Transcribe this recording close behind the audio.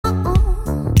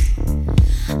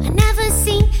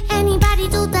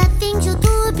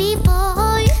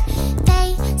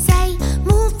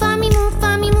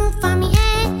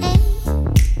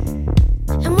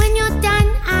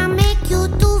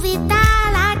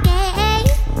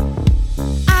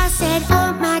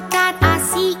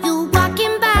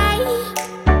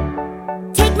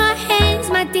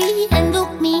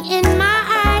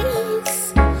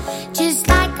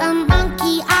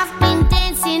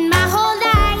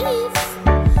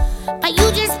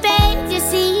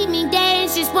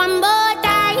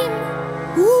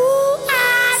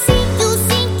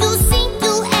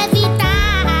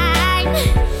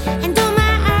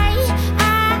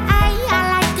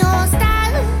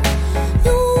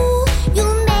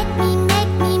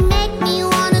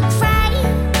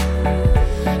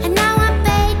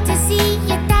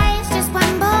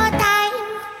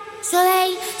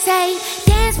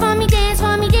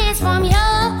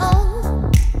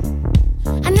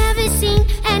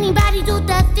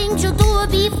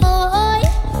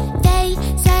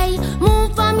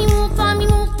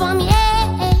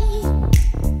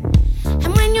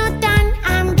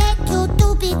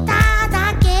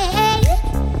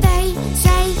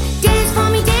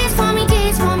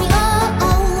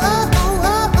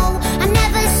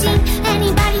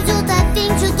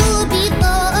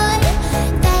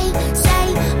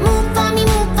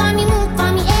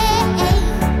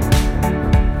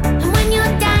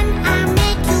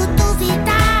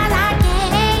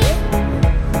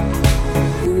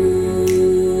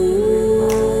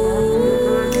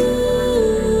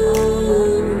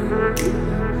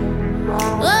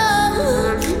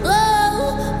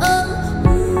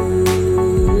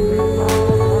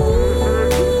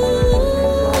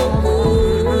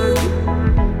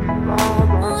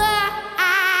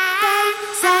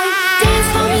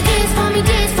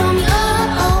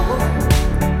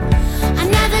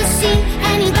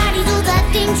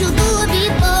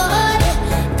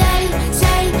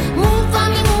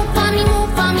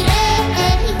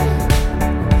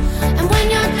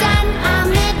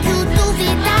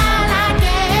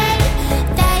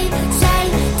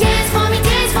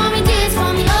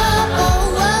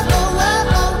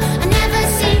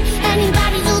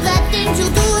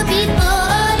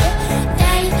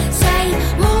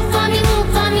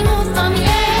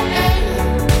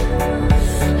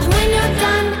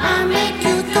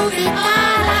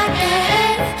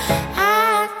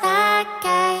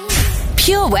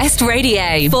Best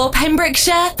radio for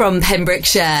Pembrokeshire from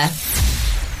Pembrokeshire.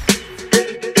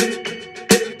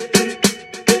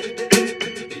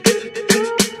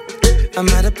 I'm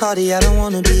at a party I don't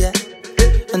wanna be at,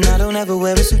 and I don't ever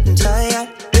wear a suit and tie at.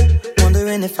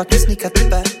 Wondering if I can sneak out the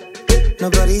back.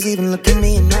 Nobody's even looking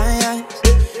me in my eyes.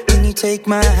 When you take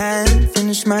my hand,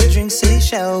 finish my drink, say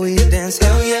shall we dance?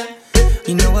 Hell yeah.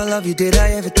 You know I love you, did I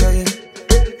ever tell you?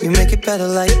 You make it better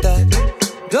like that.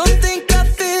 Don't think I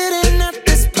fit in at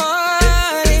this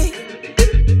party.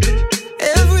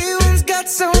 Everyone's got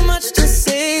so much to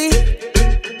say.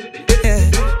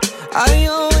 Yeah, I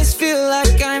always feel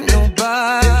like I'm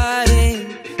nobody.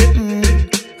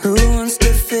 Who wants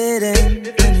to fit in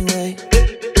anyway?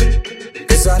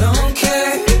 'Cause I don't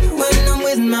care when I'm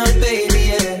with my baby,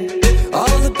 yeah.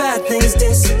 All the bad things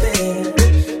disappear.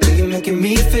 You're making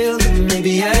me feel that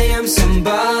maybe I am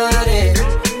somebody.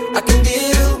 I can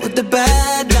deal with the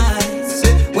bad nights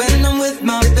when I'm with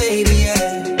my baby,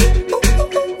 yeah.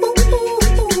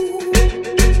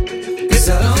 'Cause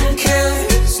I don't care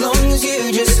as long as you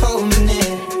just hold me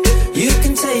near. You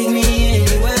can take me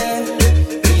anywhere.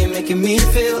 You're making me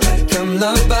feel like I'm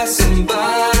loved by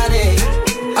somebody.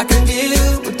 I can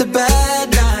deal with the bad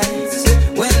nights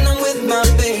when I'm with my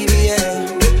baby, yeah.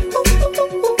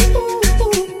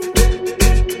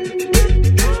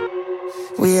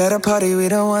 We at a party we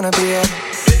don't wanna be at.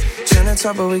 Trying to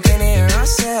talk but we can't hear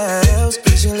ourselves.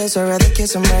 Pictureless, I'd rather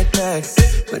kiss them right back.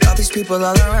 With all these people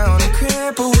all around, I'm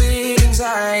crippled with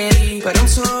anxiety. But I'm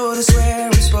told it's where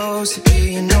I'm supposed to be.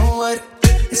 You know what?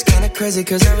 It's kinda crazy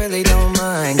 'cause I really don't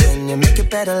mind. Can you make it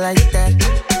better like that?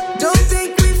 Don't think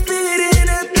we fit in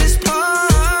at this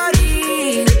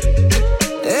party.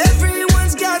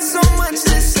 Everyone's got so much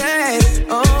to say.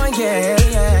 Oh yeah,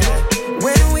 yeah.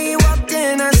 When we walked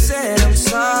in I said I'm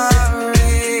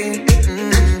sorry.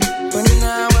 But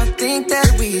now I think that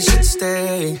we should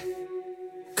stay.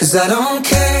 'Cause I don't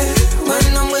care when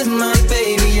I'm with my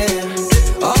baby,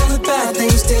 yeah. All the bad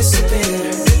things disappear.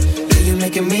 You're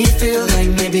making me feel like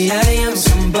maybe I am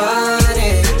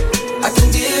somebody. I can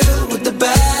deal with the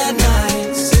bad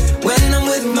nights when I'm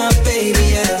with my baby,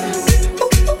 yeah.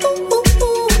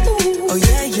 Oh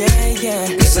yeah, yeah, yeah.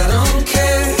 'Cause I don't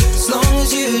care as long as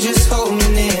you just hold me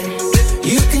near.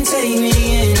 You can take me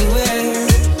anywhere.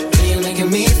 You're making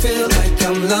me feel like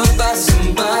I'm loved by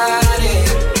somebody.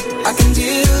 I can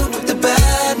deal with the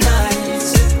bad nights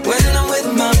when I'm with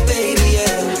my baby,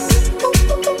 yeah.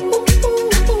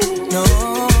 No,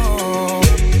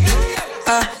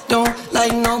 I don't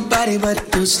like nobody but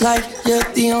you. It's like you're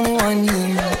the only one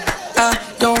here. I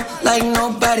don't like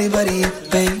nobody but you,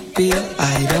 baby.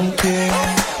 I don't care.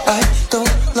 I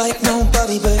don't like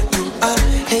nobody but you. I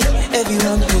hate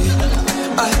everyone here.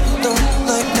 I don't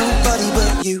like nobody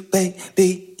but you, baby,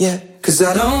 yeah. 'Cause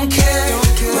I don't care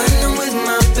when I'm with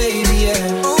my baby,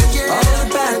 yeah. All the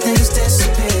bad things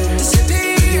disappear.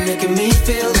 You're making me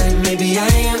feel like maybe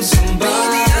I am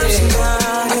somebody.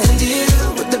 I can deal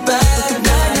with the bad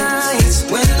nights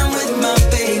when I'm with my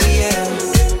baby, yeah.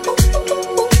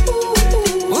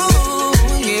 Ooh,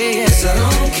 yeah. 'Cause I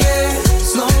don't care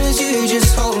as long as you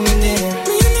just hold me near.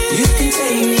 You can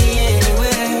take me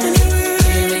anywhere.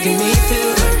 You're making me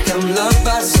feel like I'm loved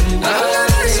by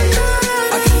somebody.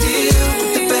 I can deal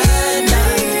with the bad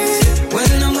nights when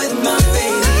I'm with my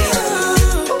baby, yeah.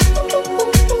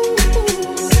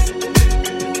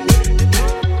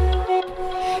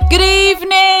 Good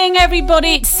evening,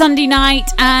 everybody. It's Sunday night,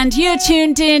 and you're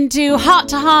tuned in to Heart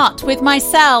to Heart with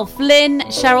myself, Lynn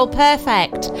Sheryl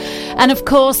Perfect, and of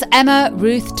course Emma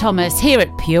Ruth Thomas here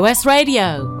at POS Radio.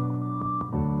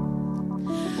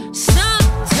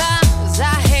 Sometimes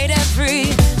I hate every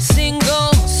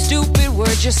single stupid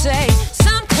word you say.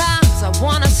 Sometimes I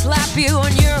wanna slap you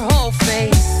on your whole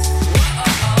face.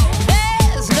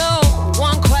 There's no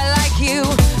one quite like you.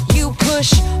 You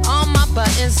push all my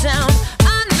buttons down.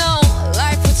 I know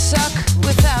life would suck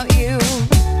without you.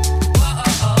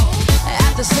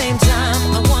 At the same time,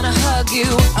 I wanna hug you.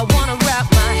 I wanna wrap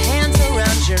my hands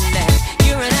around your neck.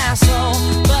 You're an asshole,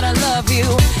 but I love you.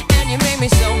 And you made me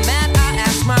so mad, I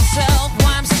ask myself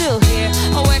why I'm still here,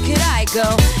 or where could I go?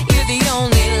 You're the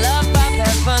only love I've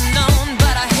ever known,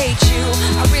 but I hate you,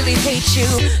 I really hate you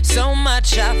so much,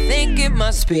 I think it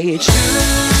must be true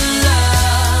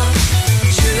love,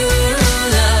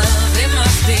 it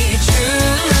must be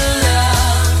true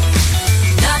love.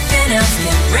 Nothing else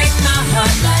can break my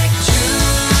heart like true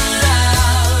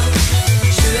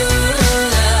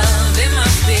love, it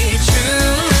must be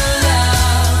true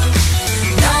love.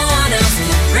 No one else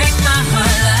can break my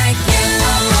heart like you.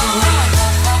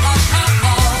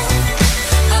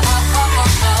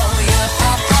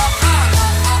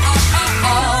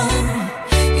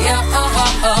 You're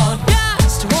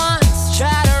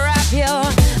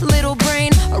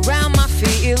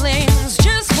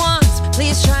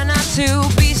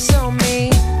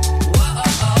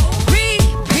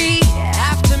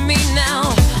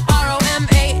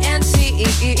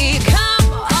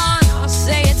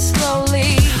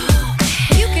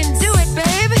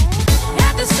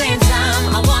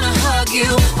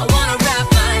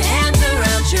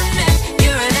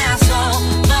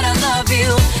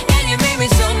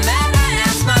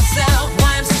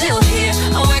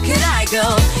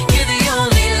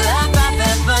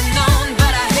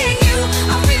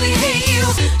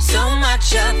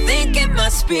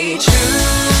be true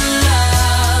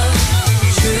love.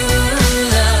 True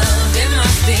love. It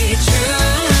must be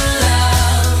true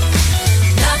love.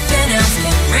 Nothing else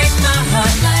can break my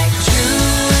heart like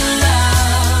true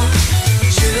love.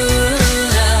 True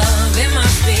love. It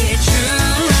must be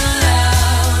true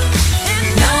love. And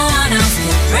no one else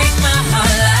can break my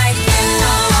heart like you.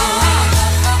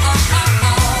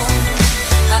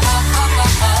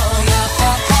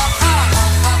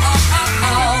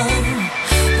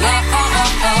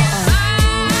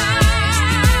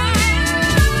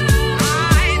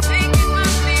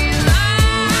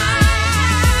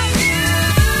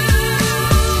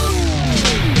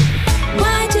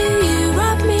 Why do you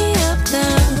rub me up the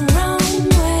wrong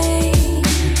way?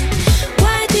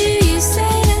 Why do you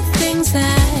say the things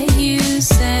that you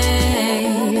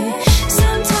say?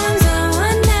 Sometimes I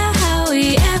wonder how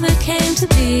we ever came to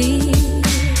be.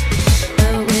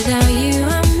 But without you,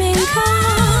 I'm incomplete.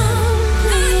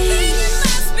 It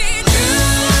must be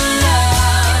true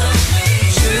love.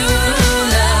 True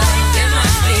love. It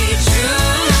must be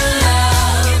true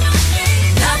love.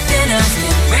 Nothing else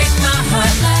can break my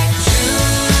heart like true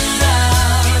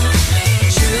love.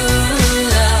 True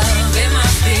love. It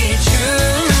must be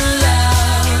true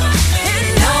love. And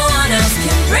no one else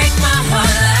can break my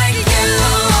heart like you.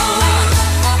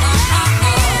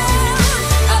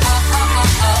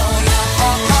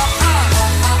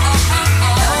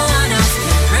 No one else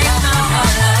can break my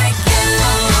heart like you.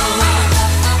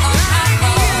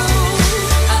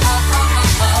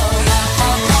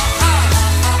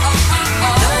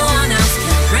 No one else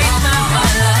can break my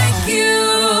heart like you.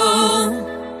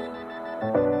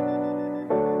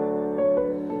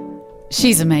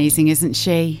 She's amazing, isn't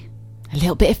she? A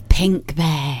little bit of pink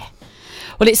there.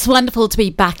 Well, it's wonderful to be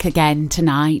back again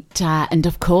tonight. And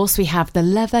of course, we have the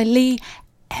lovely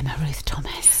Emma Ruth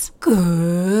Thomas.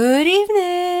 Good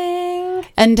evening.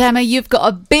 And Emma, you've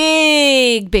got a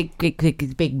big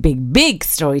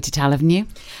story to tell, haven't you?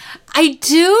 I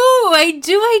do.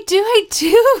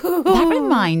 That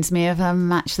reminds me of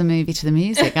Match the Movie to the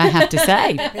Music, I have to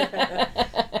say.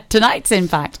 Tonight's, in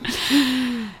fact.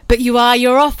 But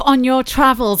you're off on your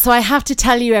travels. So I have to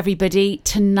tell you, everybody,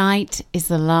 tonight is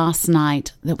the last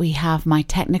night that we have my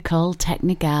technical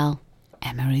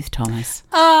Emma Ruth Thomas.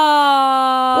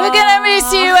 Oh, We're going to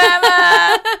miss you,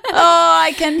 Emma. Oh,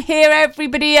 I can hear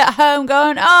everybody at home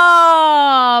going,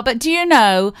 oh. But do you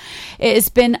know, it has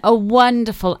been a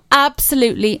wonderful,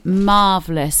 absolutely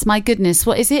marvellous. My goodness,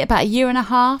 what is it, about a year and a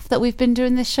half that we've been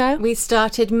doing this show? We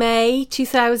started May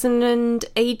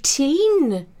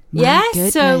 2018. My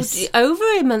yes, goodness. so over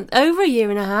a year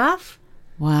and a half.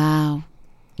 Wow.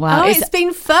 Oh, it's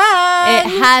been fun. It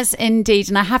has indeed.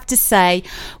 And I have to say,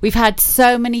 we've had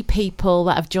so many people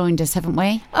that have joined us, haven't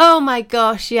we? Oh my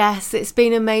gosh, yes. It's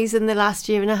been amazing the last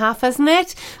year and a half, hasn't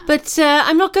it? But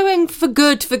I'm not going for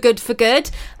good.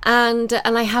 And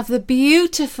I have the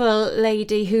beautiful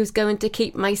lady who's going to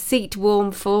keep my seat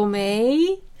warm for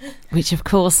me. Which, of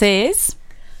course, is...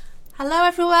 Hello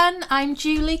everyone, I'm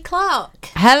Julie Clark.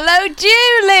 Hello, Julie.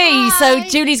 Hi. So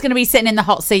Julie's going to be sitting in the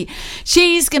hot seat.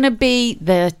 She's going to be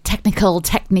the technical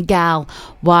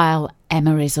while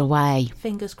Emma is away.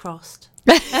 Fingers crossed.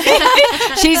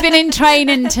 She's been in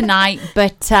training tonight,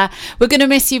 but we're going to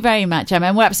miss you very much, Emma,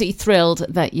 and we're absolutely thrilled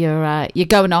that you're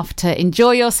going off to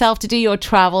enjoy yourself, to do your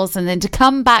travels, and then to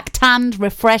come back tanned,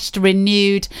 refreshed,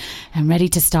 renewed, and ready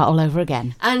to start all over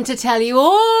again. And to tell you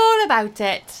all about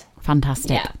it. Fantastic.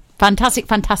 Yeah. Fantastic.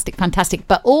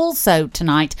 But also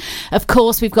tonight, of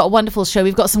course, we've got a wonderful show.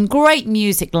 We've got some great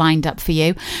music lined up for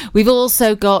you. We've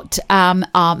also got our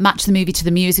Match the Movie to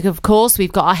the Music, of course.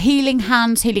 We've got our Healing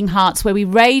Hands, Healing Hearts, where we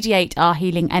radiate our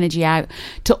healing energy out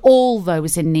to all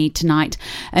those in need tonight.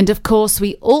 And of course,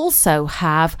 we also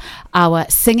have our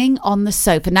Singing on the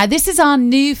Sofa. Now, this is our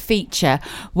new feature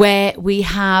where we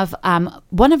have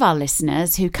one of our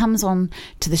listeners who comes on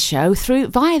to the show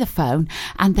via the phone,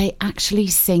 and they actually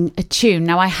sing a tune.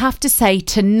 Now, I have to say,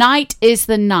 tonight is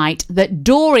the night that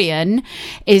Dorian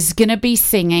is going to be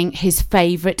singing his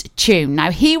favourite tune.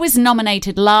 Now, he was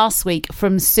nominated last week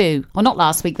from Sue. Or not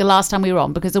last week, the last time we were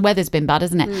on, because the weather's been bad,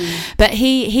 hasn't it? But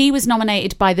he was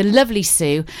nominated by the lovely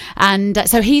Sue. And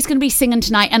so he's going to be singing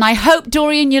tonight. And I hope,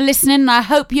 Dorian, you're listening. And I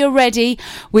hope you're ready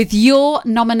with your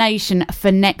nomination for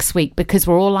next week, because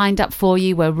we're all lined up for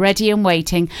you. We're ready and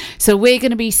waiting. So we're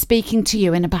going to be speaking to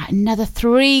you in about another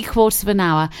 3/4 of an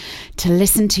hour to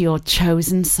listen to your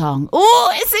chosen song.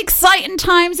 Oh, it's exciting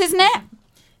times, isn't it?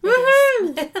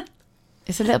 Woohoo!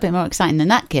 It's a little bit more exciting than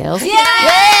that, girls. Yeah!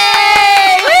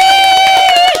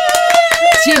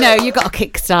 Do you know, you've got to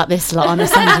kickstart this lot on a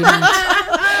Sunday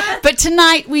night. But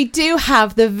tonight we do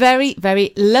have the very,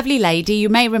 very lovely lady. You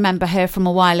may remember her from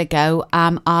a while ago,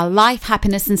 our life,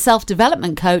 happiness and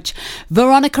self-development coach,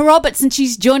 Veronica Roberts, and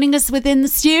she's joining us within the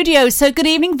studio. So good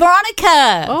evening,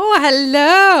 Veronica. Oh,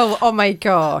 hello. Oh my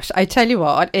gosh. I tell you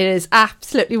what, it is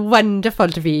absolutely wonderful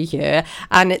to be here.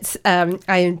 And it's I'm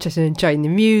just enjoying the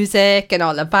music and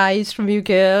all the vibes from you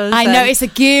girls. I know it's a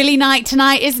girly night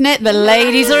tonight, isn't it? The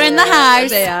ladies are in the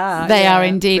house. They are. They yeah, are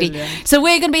indeed. brilliant. So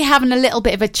we're going to be having a little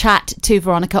bit of a chat to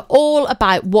Veronica all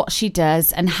about what she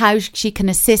does and how she can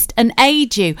assist and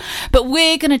aid you. But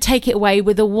we're going to take it away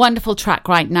with a wonderful track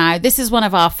right now. This is one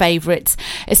of our favourites,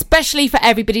 especially for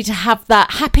everybody to have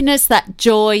that happiness, that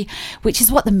joy, which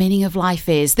is what the meaning of life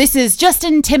is. This is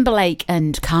Justin Timberlake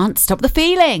and Can't Stop the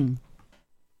Feeling.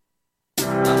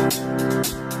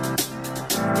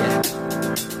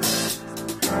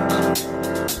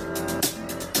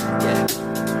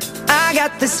 I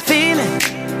got this feeling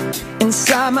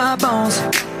inside my bones.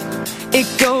 It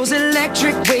goes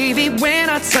electric wavy when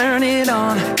I turn it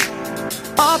on.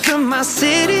 Off from my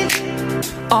city,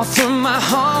 off from my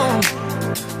home.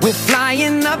 We're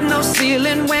flying up no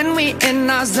ceiling when we in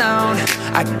our zone.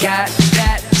 I got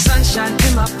that sunshine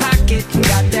in my pocket,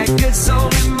 got that good soul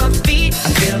in my feet. I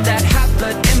feel that hot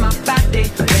blood in my body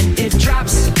when it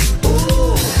drops.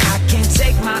 Ooh, I can't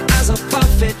take my eyes off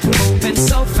of it, moving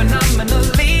so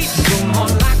phenomenally. You're more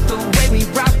like the way we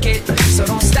rock it, so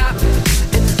don't stop.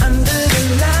 And under the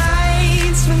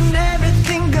lights when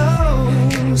everything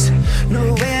goes,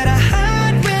 nowhere to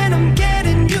hide when I'm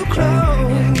getting you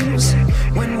close.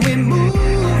 When we move,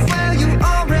 well you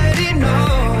already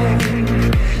know.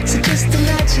 So just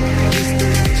imagine.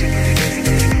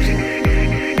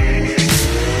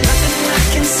 Nothing I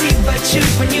can see but you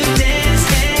when you dance,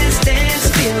 dance, dance.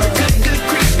 Feel good, good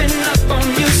creeping up on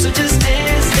you. So just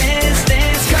dance, dance,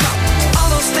 dance. Come on. All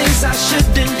those things I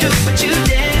shouldn't do, but you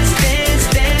dance, dance,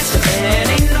 dance. And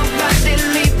ain't nobody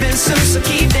leaving soon, so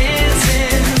keep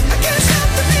dancing. I can't stop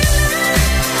the feeling.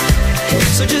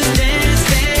 So just dance,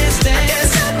 dance, dance. I can't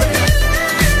stop the feeling.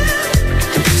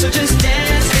 So just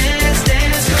dance, dance,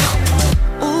 dance. Come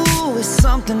on. Ooh, it's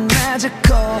something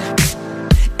magical.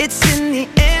 It's in the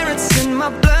air, it's in my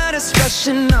blood, it's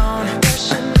rushing on.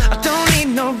 I don't need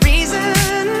no reason,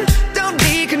 don't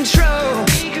need control.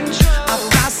 I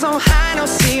fly so high, no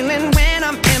ceiling when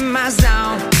I'm in my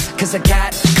zone. Cause I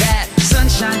got that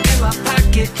sunshine in my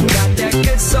pocket, got that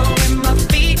good soul in my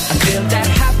feet. I feel that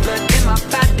hot blood in my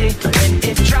body when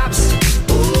it drops.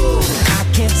 Ooh, I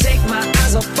can't take my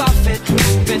eyes off of it,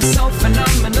 moving so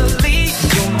phenomenally.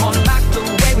 You're more like the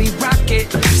way we rock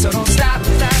it, so don't stop,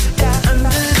 stop, stop. Under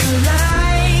the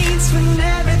lights when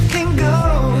everything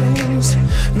goes,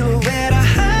 nowhere to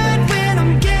hide when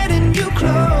I'm getting you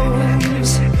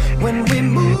close. When we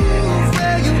move,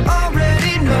 well you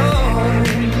already know.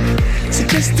 So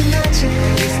just imagine.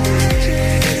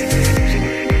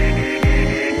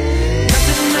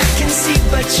 Nothing I can see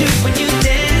but you when you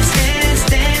dance, dance,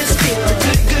 dance. Feel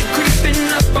good, good creeping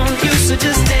up on you. So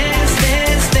just dance,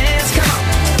 dance, dance. Come on.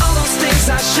 All those things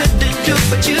I shouldn't do,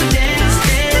 but you dance,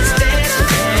 dance, dance.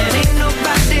 And ain't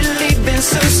nobody leaving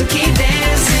soon, so keep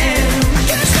dancing. I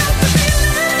can't stop the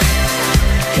feeling.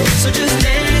 So just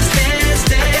dance, dance,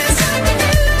 dance.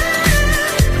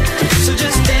 So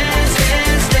just dance,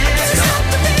 dance, dance.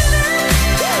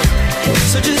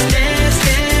 So just dance,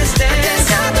 dance, dance. I can't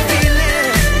stop the feeling,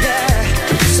 yeah.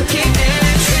 So keep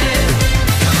dancing.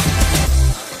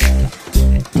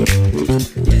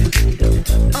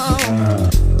 Oh,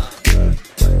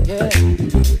 yeah,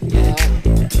 yeah.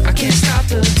 I can't stop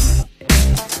the.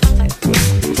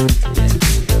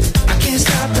 I can't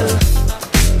stop the.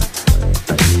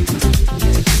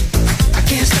 I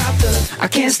can't stop the. I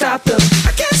can't stop the.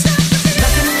 I can't stop the.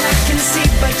 Nothing I can see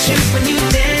but you when you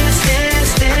dance,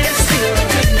 dance, dance. Feel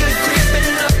good, good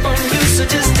creeping up on you. So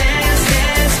just dance,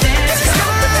 dance, dance. Come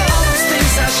on. All those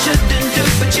things I shouldn't do,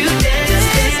 but you dance,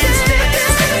 dance,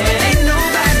 dance. And ain't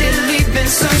nobody leaving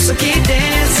soon, so keep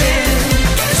dancing.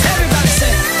 Everybody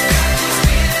say.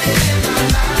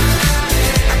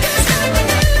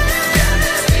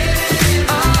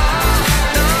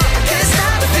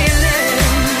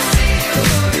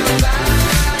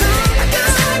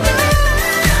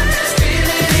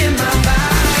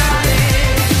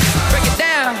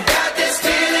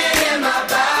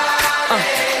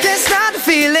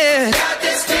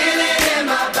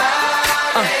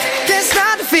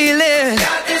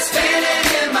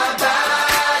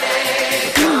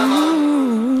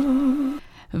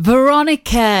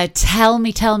 Veronica, tell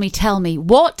me,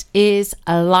 what is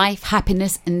a life,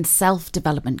 happiness and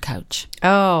self-development coach?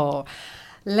 Oh,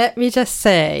 Let me just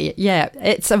say,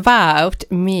 it's about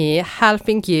me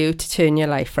helping you to turn your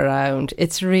life around.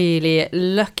 It's really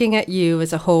looking at you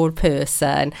as a whole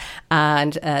person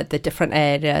and the different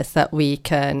areas that we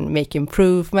can make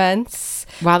improvements.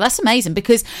 Wow, that's amazing,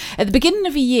 because at the beginning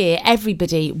of a year,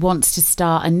 everybody wants to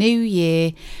start a new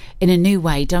year in a new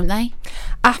way, don't they?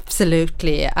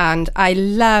 Absolutely. And I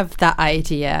love that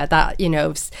idea that,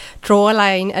 draw a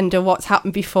line under what's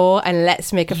happened before and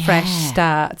let's make a fresh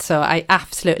start. So I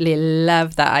absolutely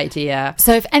love that idea.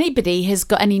 So if anybody has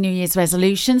got any New Year's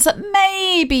resolutions that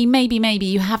maybe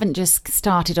you haven't just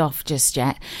started off just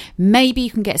yet, maybe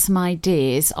you can get some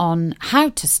ideas on how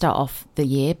to start off the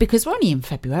year, because we're only in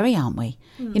February, aren't we?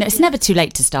 It's never too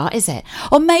late to start, is it?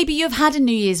 Or maybe you've had a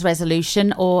New Year's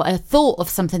resolution or a thought of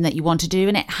something that you want to do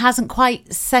and it hasn't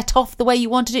quite set off the way you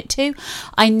wanted it to.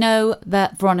 I know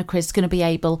that Veronica is going to be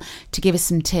able to give us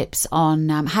some tips on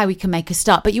how we can make a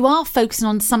start. But you are focusing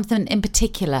on something in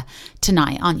particular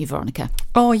tonight, aren't you, Veronica?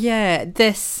 Oh, yeah.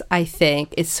 This, I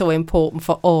think, is so important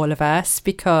for all of us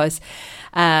because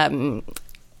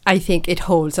I think it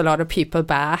holds a lot of people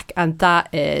back, and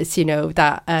that is,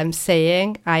 that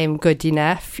saying, I am good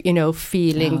enough,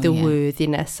 feeling the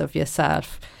worthiness of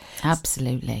yourself.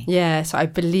 Absolutely. Yeah, so I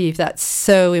believe that's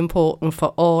so important for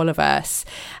all of us.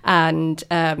 And,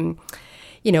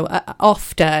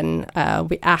 often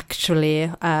we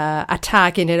actually are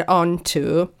tagging it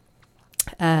onto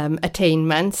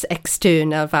attainments,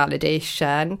 external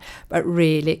validation, but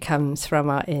really it comes from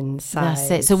our inside.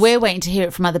 That's it. So we're waiting to hear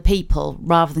it from other people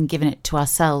rather than giving it to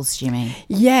ourselves, do you mean?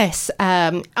 Yes,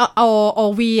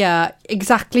 or we are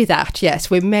exactly that. Yes,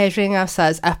 we're measuring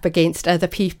ourselves up against other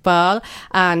people,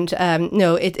 and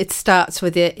it starts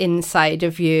with the inside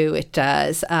of you. It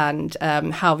does, and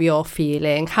how you're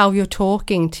feeling, how you're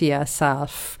talking to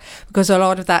yourself, because a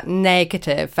lot of that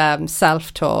negative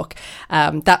self-talk,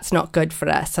 that's not good for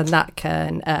us, and that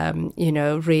can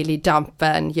really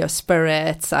dampen your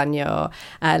spirits and your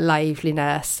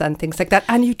liveliness and things like that,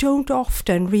 and you don't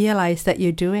often realize that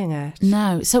you're doing it.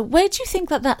 No. So where do you think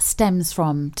that stems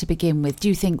from to begin with? Do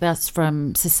you think that's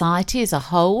from society as a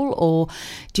whole, or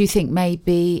do you think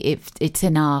maybe if it's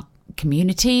in our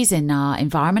communities, in our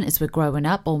environment as we're growing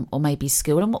up, or maybe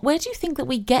school? And where do you think that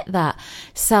we get that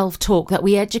self-talk, that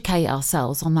we educate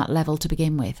ourselves on that level to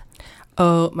begin with?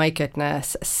 Oh my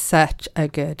goodness, such a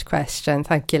good question.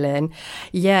 Thank you, Lynn.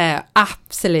 Yeah,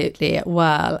 absolutely.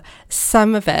 Well,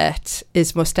 some of it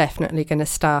is most definitely going to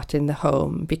start in the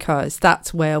home because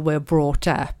that's where we're brought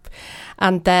up.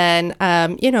 And then,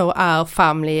 our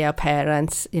family, our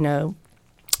parents,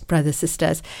 brothers,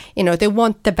 sisters, they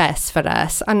want the best for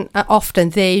us, and often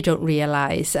they don't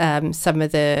realise some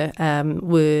of the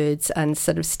words and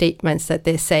sort of statements that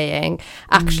they're saying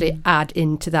actually add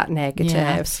into that negative.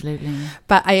 Yeah, absolutely.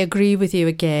 But I agree with you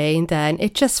again, then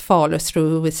it just follows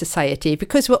through with society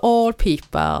because we're all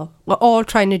people, we're all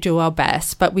trying to do our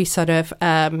best, but we sort of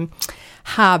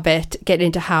get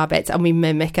into habits and we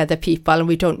mimic other people and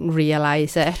we don't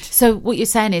realise it. So what you're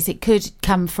saying is it could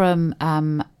come from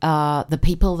the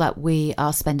people that we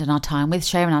are spending our time with,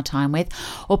 sharing our time with,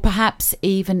 or perhaps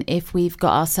even if we've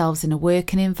got ourselves in a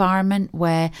working environment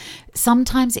where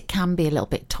sometimes it can be a little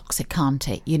bit toxic, can't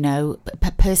it?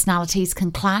 Personalities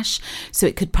can clash, so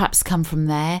it could perhaps come from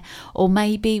there. Or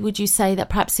maybe would you say that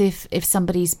perhaps if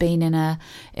somebody's been in a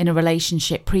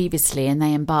relationship previously and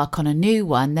they embark on a new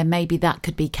one, then maybe that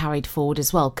could be carried forward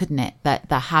as well, couldn't it? That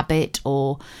the habit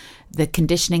or the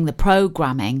conditioning, the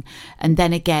programming, and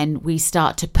then again we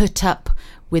start to put up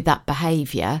with that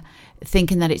behaviour,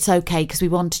 thinking that it's okay because we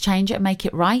want to change it and make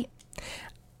it right.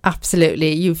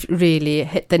 Absolutely, you've really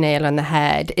hit the nail on the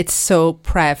head. It's so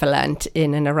prevalent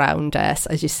in and around us,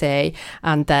 as you say,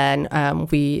 and then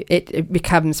it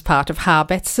becomes part of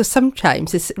habits. So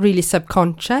sometimes it's really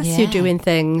subconscious. Yeah. You're doing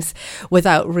things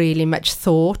without really much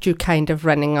thought. You're kind of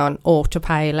running on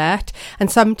autopilot, and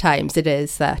sometimes it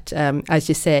is that, as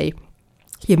you say,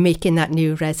 you're making that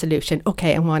new resolution.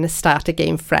 Okay, I want to start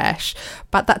again fresh.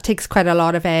 But that takes quite a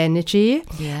lot of energy.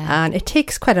 Yeah. And it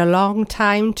takes quite a long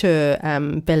time to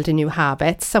build a new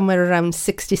habit, somewhere around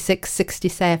 66,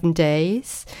 67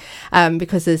 days.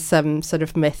 Because there's some sort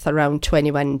of myth around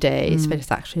 21 days, but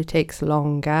it actually takes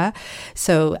longer.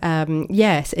 So,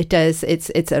 yes, it does.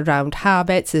 It's around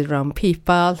habits, it's around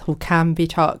people who can be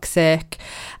toxic.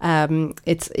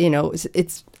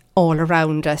 It's all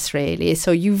around us, really.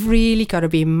 So you've really got to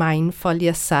be mindful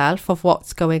yourself of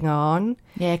what's going on.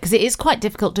 Yeah, because it is quite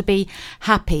difficult to be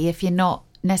happy if you're not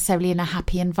necessarily in a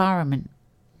happy environment.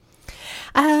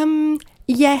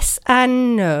 Yes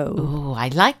and no. Oh, I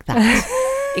like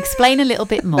that. Explain a little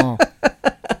bit more.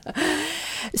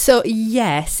 So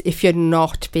yes, if you're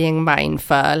not being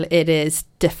mindful, it is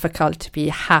difficult to be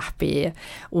happy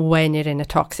when you're in a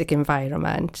toxic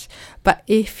environment. But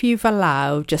if you've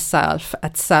allowed yourself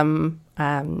at some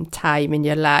time in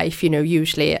your life,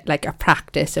 usually like a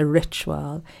practice, a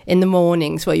ritual in the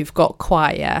mornings where you've got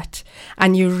quiet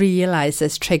and you realise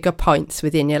there's trigger points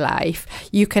within your life,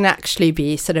 you can actually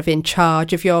be sort of in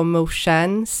charge of your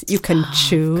emotions. You can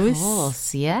choose. Of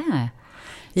course, yeah.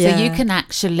 Yeah. So you can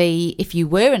actually, if you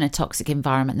were in a toxic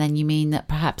environment, then you mean that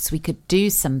perhaps we could do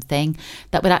something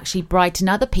that would actually brighten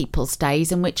other people's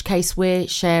days, in which case we're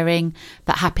sharing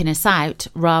that happiness out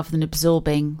rather than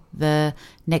absorbing the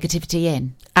negativity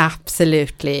in.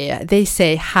 Absolutely. They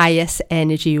say highest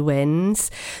energy wins.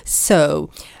 So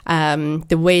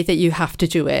the way that you have to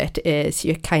do it is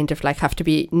you kind of like have to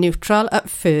be neutral at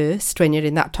first when you're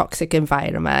in that toxic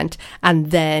environment,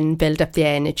 and then build up the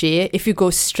energy. If you go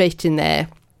straight in there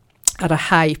at a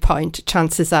high point,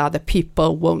 chances are the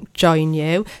people won't join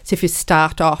you. So if you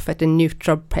start off at a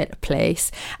neutral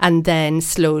place and then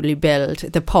slowly build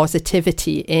the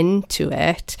positivity into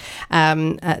it,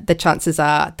 the chances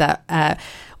are that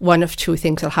one of two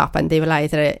things will happen. They will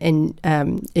either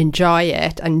enjoy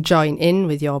it and join in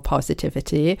with your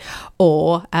positivity,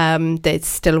 or they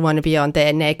still want to be on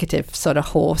their negative sort of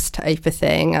horse type of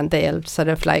thing, and they'll sort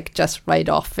of like just ride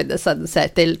off in the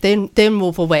sunset. They'll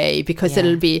move away because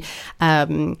it'll be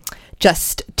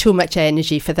just too much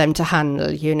energy for them to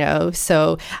handle,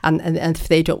 so and if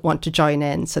they don't want to join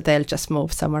in, so they'll just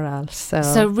move somewhere else.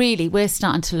 So really we're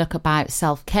starting to look about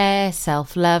self-care,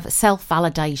 self-love,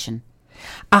 self-validation.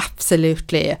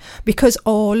 Absolutely, because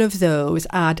all of those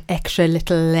add extra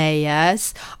little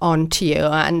layers onto you,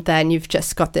 and then you've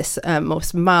just got this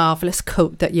most marvelous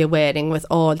coat that you're wearing with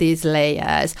all these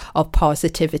layers of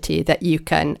positivity that you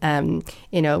can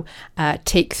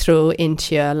take through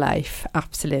into your life.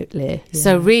 Absolutely. Yeah.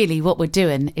 So really what we're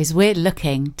doing is we're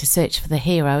looking to search for the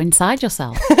hero inside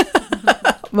yourself.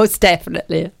 Most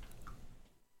definitely.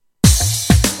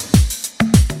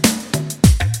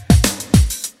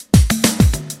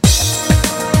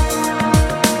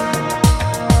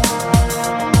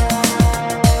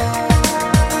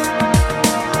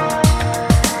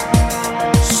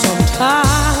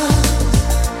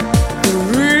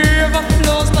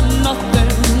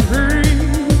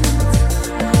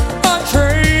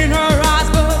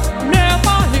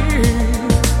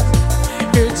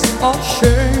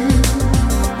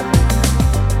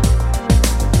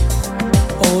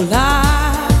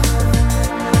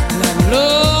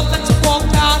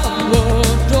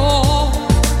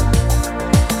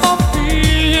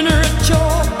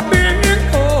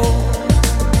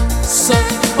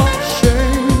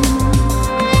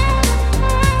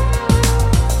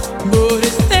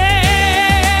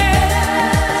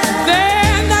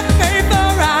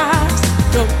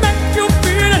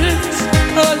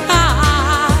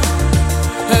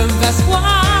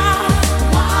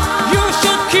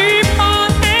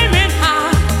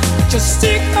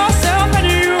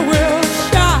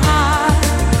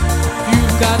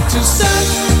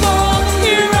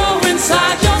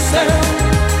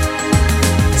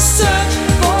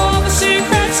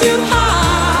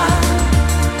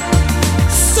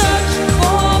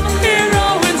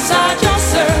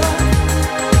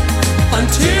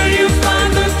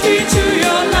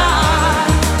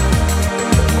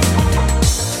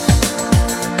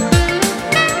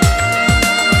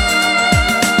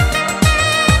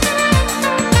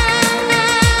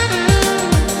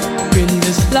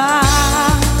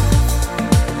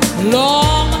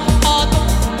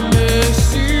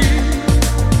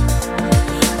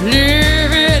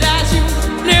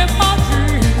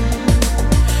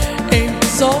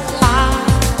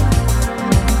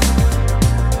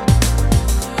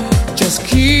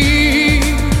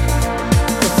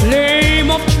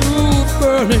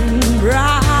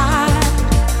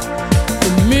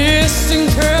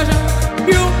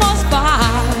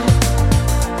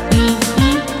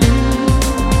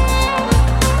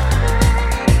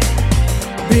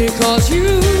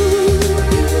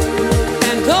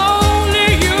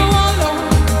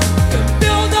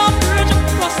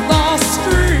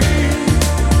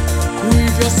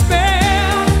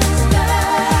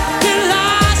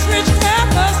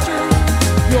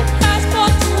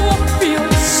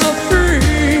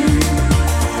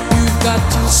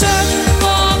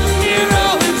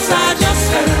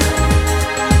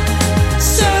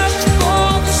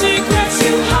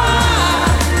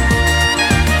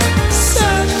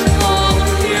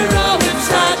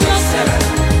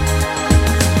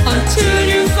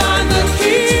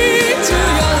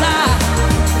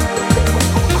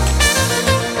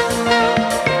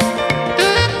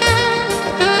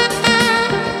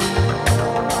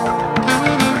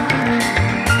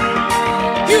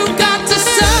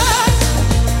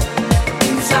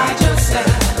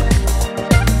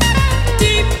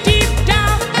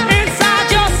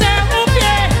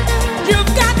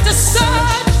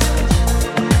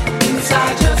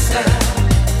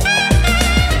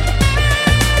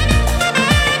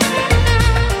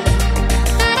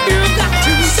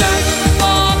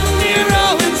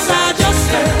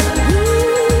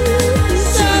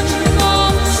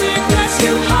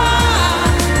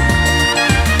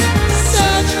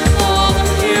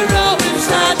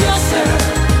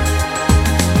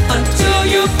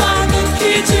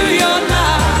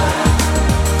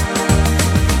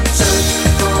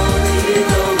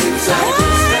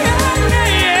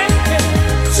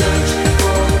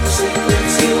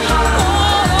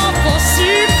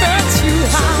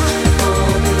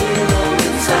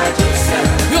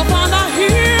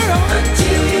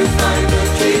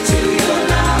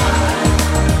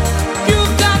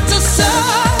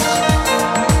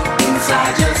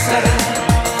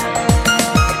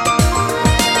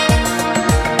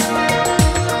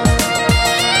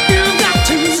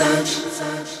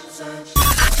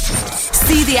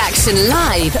 the action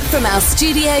live from our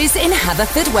studios in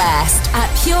Haverfordwest at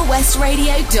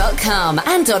purewestradio.com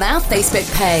and on our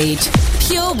Facebook page,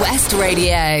 Pure West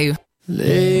Radio.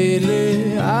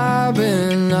 Lately, I've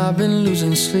been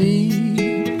losing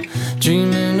sleep,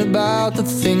 dreaming about the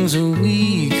things that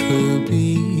we could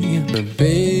be. But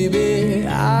baby,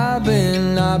 I've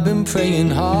been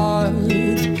praying hard.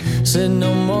 Said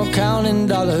no more counting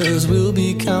dollars, we'll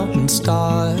be counting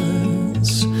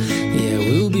stars. Yeah,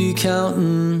 we'll be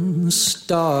counting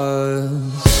stars.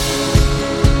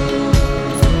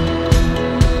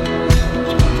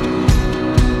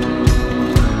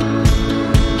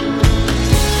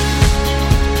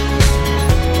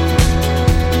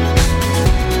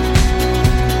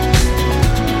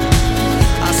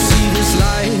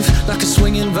 Like a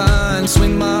swinging vine,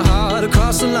 swing my heart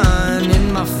across the line.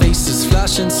 In my face is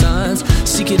flashing signs.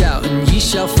 Seek it out and ye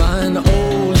shall find.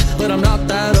 Old, but I'm not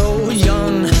that old.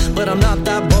 Young, but I'm not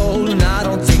that bold. And I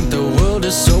don't think the world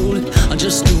is sold. I'm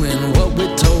just doing what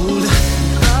we're told.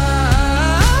 I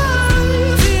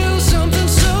feel something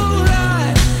so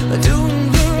right,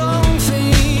 doing the wrong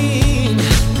thing.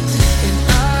 And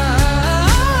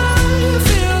I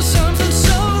feel something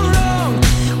so wrong,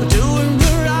 doing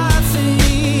the right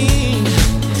thing.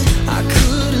 I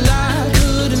could lie.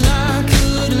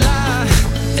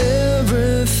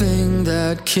 Everything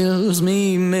that kills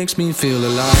me makes me feel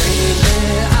alive.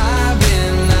 Lately, I've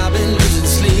been losing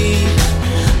sleep,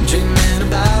 dreaming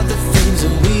about the things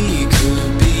that we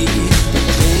could be.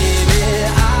 Baby,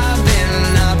 I've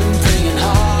been praying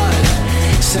hard.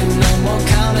 Said no more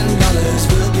counting dollars,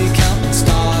 we'll be counting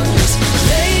stars.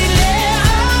 Lately,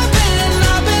 I've been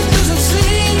losing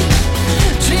sleep,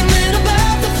 dreaming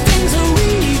about the things that we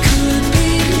could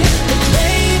be.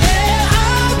 Baby,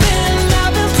 I've been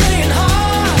praying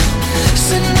hard.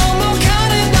 Said no more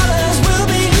counting dollars, we'll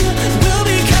be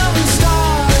counting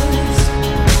stars.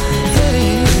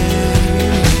 Hey.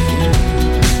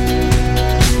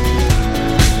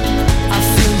 I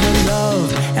feel your love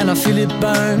and I feel it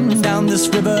burn down this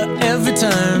river every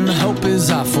turn. Hope is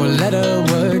our four-letter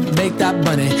word. Make that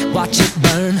money, watch it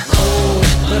burn. Old,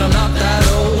 but I'm not that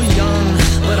old. Young,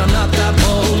 but I'm not that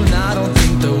bold. And I don't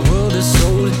think the world is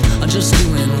sold. I'm just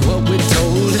doing what we're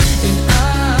told. And I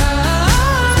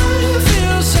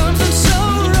feel something so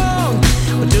wrong.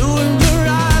 We're doing the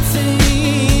right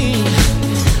thing.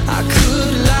 I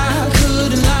could lie.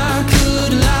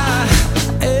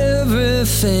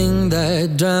 Everything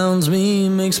that drowns me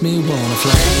makes me wanna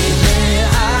fly. Lately,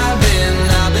 I've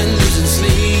been losing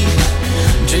sleep,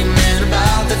 dreaming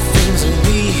about the things that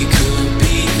we could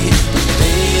be.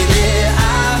 Baby,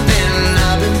 I've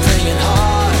been praying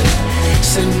hard.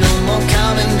 Said no more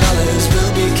counting dollars,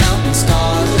 we'll be counting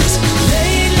stars.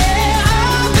 Lately,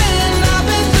 I've been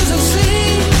losing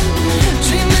sleep,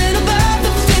 dreaming about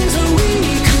the things that we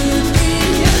could be.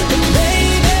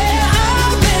 Baby,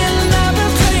 I've been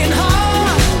praying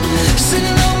hard. Said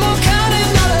no more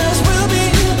counting dollars, we'll be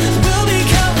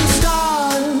counting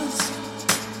stars.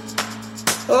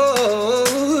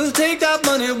 Oh, take that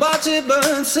money, watch it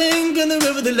burn, sink in the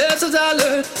river, the lessons I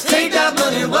learned. Take that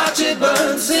money, watch it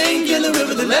burn, sink in the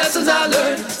river, the lessons I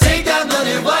learned. Take that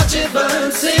money, watch it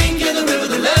burn, sink in the river,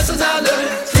 the lessons I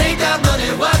learned. Take that money,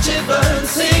 watch it burn,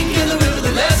 sink in the river,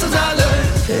 the lessons I learned.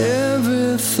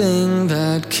 Everything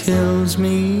that kills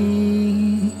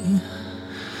me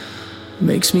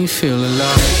makes me feel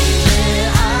alive.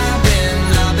 I've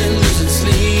been losing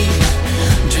sleep,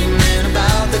 dreaming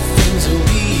about the things that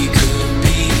we could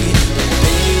be.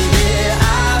 Baby,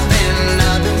 I've been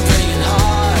praying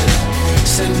hard.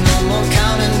 Said no more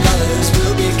counting dollars,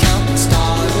 we'll be counting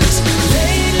stars.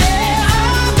 Lately,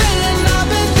 I've been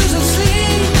losing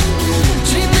sleep,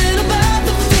 dreaming about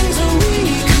the things that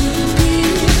we could be.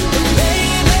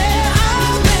 Baby,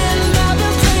 I've been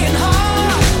praying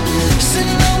hard. Said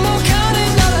no more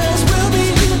counting dollars, we'll be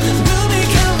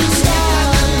counting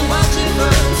stars. Watch it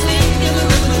burn, sink in the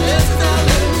river, the lessons I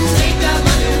learned. Take that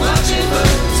money, watch it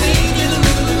burn, sink in the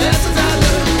river, the lessons I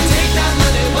learned. Take that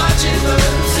money, watch it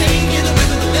burn, sink in the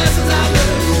river, the lessons I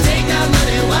learned. Take that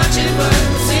money, watch it burn,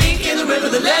 sink in the river,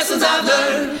 the lessons I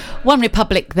learned. One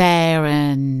Republic there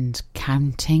and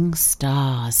Counting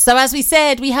Stars. So as we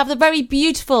said, we have the very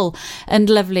beautiful and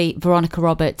lovely Veronica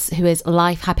Roberts, who is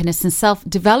life, happiness and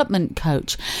self-development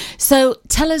coach. So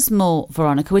tell us more,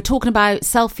 Veronica. We're talking about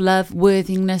self-love,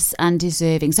 worthiness and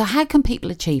deserving. So how can people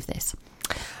achieve this?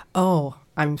 Oh,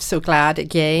 I'm so glad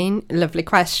again. Lovely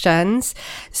questions.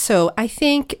 So I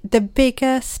think the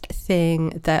biggest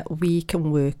thing that we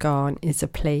can work on is a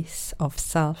place of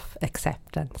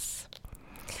self-acceptance.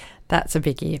 That's a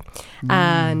biggie.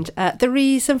 And the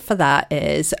reason for that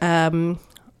is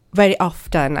very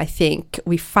often, I think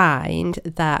we find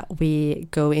that we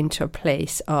go into a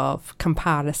place of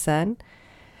comparison.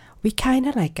 We kind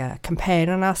of like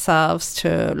comparing ourselves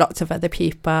to lots of other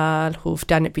people who've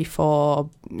done it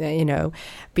before, you know,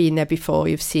 been there before,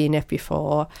 you've seen it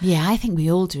before. Yeah, I think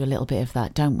we all do a little bit of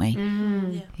that, don't we?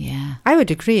 Yeah. I would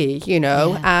agree, you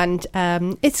know, and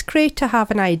it's great to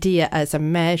have an idea as a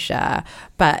measure,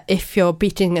 but if you're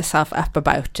beating yourself up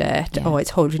about it or it's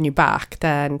holding you back,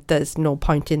 then there's no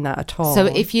point in that at all. So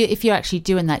if you're actually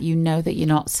doing that, you know that you're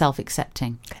not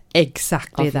self-accepting.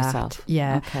 Exactly of that. Yourself.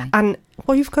 Yeah. Okay. And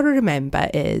what you've got to remember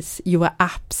is you are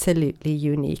absolutely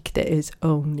unique. There is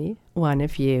only one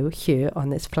of you here on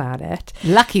this planet.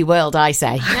 Lucky world, I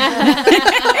say. I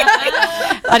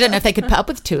don't know if they could put up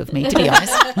with two of me, to be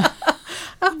honest.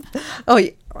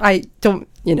 I don't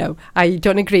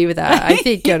agree with that. I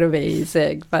think you're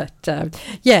amazing. But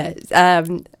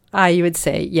I would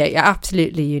say, you're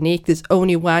absolutely unique. There's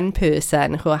only one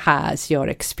person who has your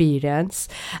experience,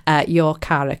 your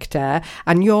character,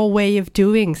 and your way of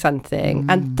doing something.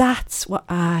 And that's what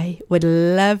I would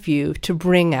love you to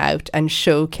bring out and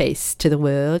showcase to the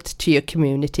world, to your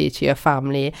community, to your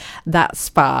family, that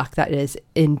spark that is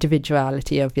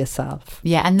individuality of yourself.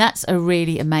 Yeah, and that's a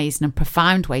really amazing and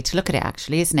profound way to look at it,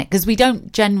 actually, isn't it? Because we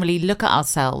don't generally look at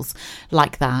ourselves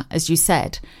like that, as you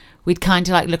said. We'd kind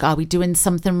of like, look, are we doing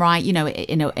something right? You know,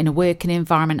 in a working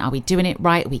environment, are we doing it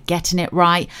right? Are we getting it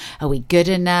right? Are we good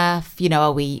enough? You know,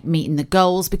 are we meeting the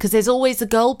goals? Because there's always the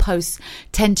goalposts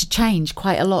tend to change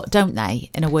quite a lot, don't they,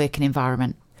 in a working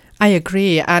environment? I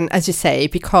agree. And as you say,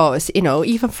 because, you know,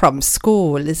 even from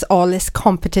school, there's all this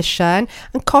competition.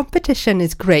 And competition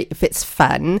is great if it's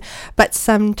fun. But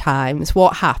sometimes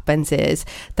what happens is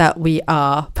that we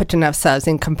are putting ourselves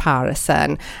in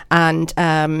comparison. And,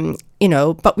 you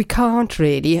know, but we can't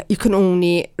really. You can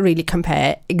only really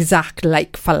compare exact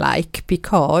like for like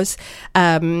because,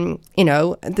 you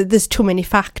know, there's too many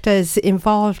factors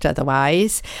involved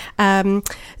otherwise.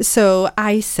 So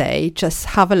I say just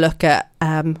have a look at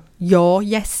your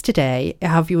yesterday.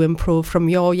 Have you improved from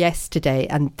your yesterday?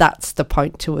 And that's the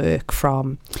point to work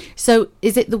from. So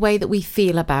is it the way that we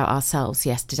feel about ourselves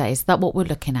yesterday? Is that what we're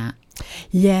looking at?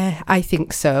 Yeah, I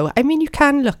think so. I mean, you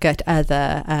can look at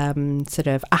other sort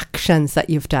of actions that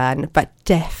you've done, but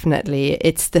definitely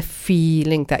it's the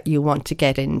feeling that you want to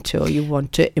get into. You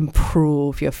want to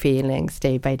improve your feelings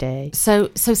day by day. So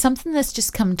something that's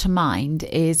just come to mind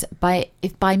is by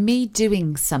me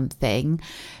doing something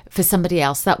for somebody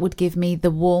else, that would give me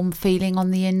the warm feeling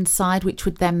on the inside, which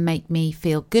would then make me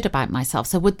feel good about myself.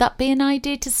 So would that be an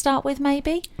idea to start with,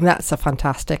 maybe? That's a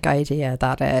fantastic idea,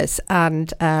 that is.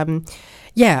 And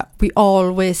we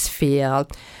always feel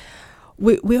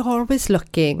we're always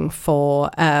looking for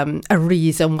a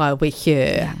reason why we're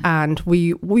here. And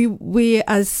we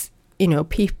as, you know,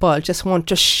 people just want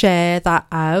to share that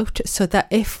out so that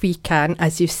if we can,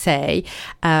 as you say,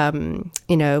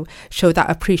 you know, show that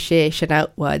appreciation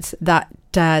outwards, that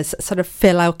does sort of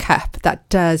fill our cup, that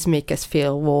does make us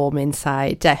feel warm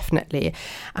inside, definitely.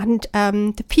 And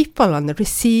the people on the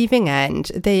receiving end,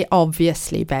 they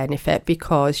obviously benefit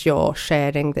because you're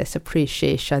sharing this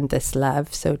appreciation, this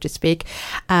love, so to speak.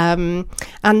 And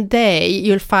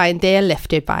you'll find they're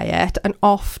lifted by it. And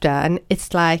often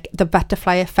it's like the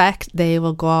butterfly effect. They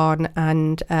will go on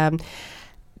and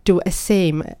do a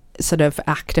same sort of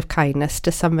act of kindness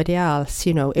to somebody else.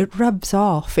 You know, it rubs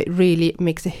off. It really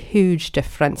makes a huge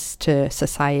difference to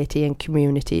society and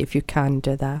community if you can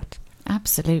do that.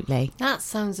 Absolutely. That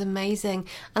sounds amazing.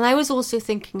 And I was also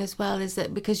thinking as well is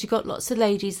that because you've got lots of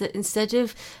ladies that instead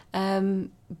of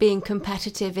being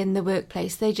competitive in the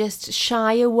workplace, they just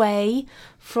shy away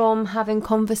from having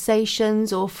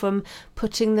conversations or from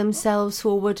putting themselves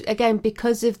forward, again,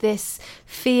 because of this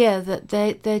fear that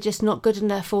they're just not good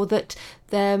enough, or that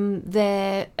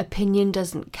their opinion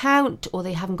doesn't count, or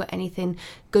they haven't got anything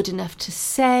good enough to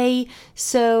say.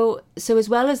 So as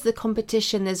well as the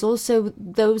competition, there's also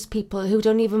those people who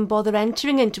don't even bother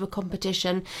entering into a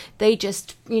competition. They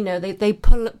just, you know, they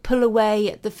pull away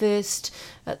at the first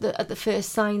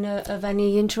sign of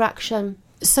any interaction.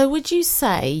 So would you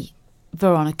say,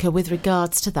 Veronica, with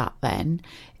regards to that then,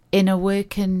 in a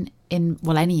working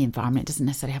any environment, it doesn't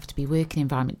necessarily have to be working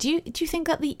environment, do you think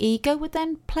that the ego would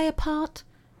then play a part?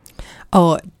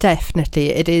 Oh,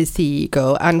 definitely. It is the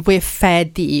ego, and we're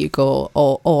fed the ego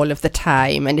all of the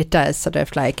time, and it does sort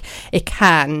of like, it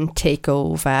can take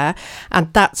over,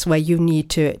 and that's where you need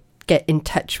to get in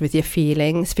touch with your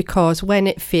feelings, because when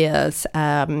it feels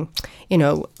you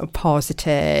know,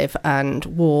 positive and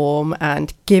warm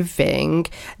and giving,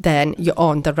 then you're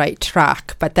on the right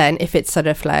track. But then if it's sort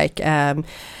of like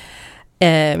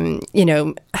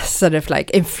sort of like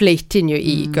inflating your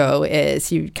ego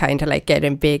is you kind of like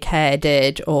getting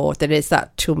big-headed, or there is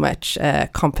that too much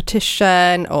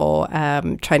competition, or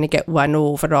trying to get one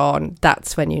over on.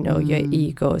 That's when your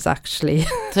ego is actually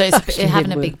So it's actually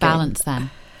having a big working. balance then.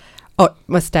 Oh,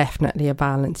 most definitely a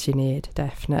balance you need,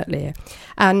 definitely.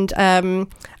 And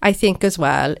I think as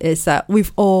well is that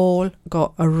we've all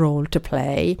got a role to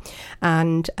play.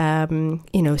 And,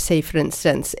 say, for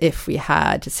instance, if we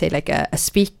had, say, like a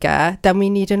speaker, then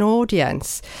we need an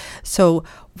audience. So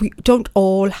we don't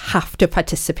all have to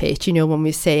participate, when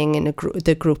we're saying in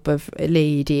the group of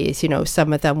ladies,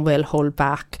 some of them will hold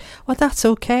back. Well, that's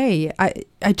okay.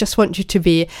 I just want you to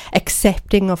be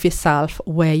accepting of yourself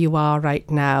where you are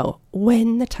right now,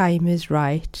 when the time is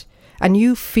right. And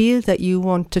you feel that you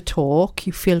want to talk,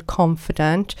 you feel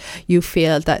confident, you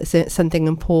feel that it's something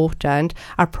important,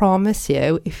 I promise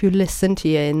you, if you listen to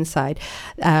your inside,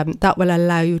 that will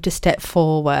allow you to step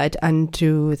forward and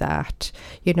do that,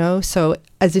 So,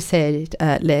 as you said,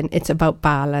 Lynn, it's about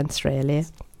balance, really.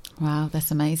 Wow,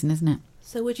 that's amazing, isn't it?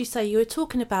 So would you say you were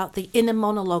talking about the inner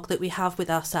monologue that we have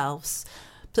with ourselves,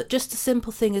 but just a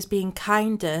simple thing as being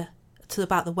kinder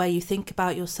about the way you think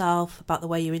about yourself, about the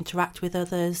way you interact with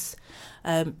others,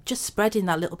 just spreading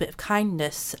that little bit of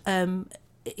kindness,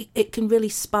 it can really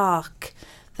spark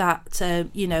that,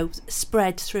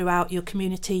 spread throughout your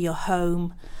community, your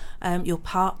home, your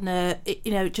partner,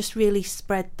 just really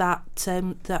spread that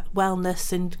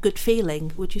wellness and good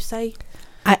feeling, would you say?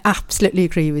 I absolutely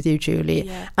agree with you, Julie.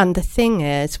 Yeah. And the thing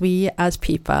is, we as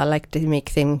people like to make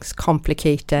things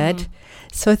complicated.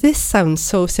 So this sounds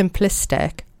so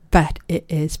simplistic, but it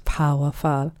is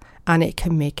powerful and it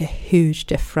can make a huge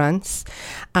difference.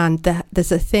 And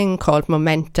there's a thing called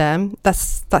momentum.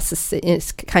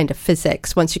 It's kind of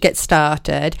physics. Once you get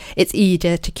started, it's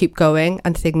easier to keep going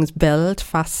and things build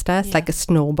faster. It's like a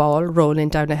snowball rolling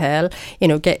down a hill.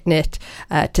 Getting it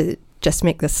to just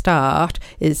make the start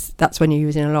that's when you're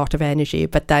using a lot of energy,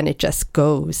 but then it just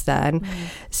goes then.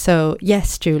 So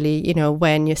yes, Julie,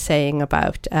 when you're saying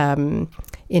about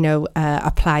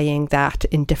applying that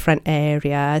in different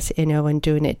areas, and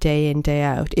doing it day in, day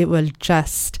out, it will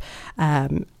just,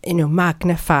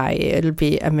 magnify. It'll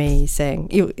be amazing.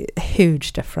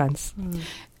 Huge difference.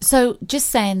 So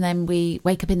just saying then, we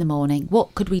wake up in the morning,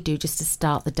 what could we do just to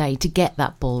start the day to get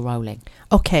that ball rolling?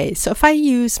 Okay, so if I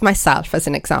use myself as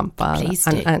an example. Please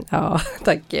do. Oh,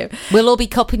 thank you. We'll all be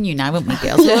copying you now, won't we,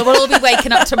 girls? We'll all be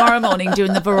waking up tomorrow morning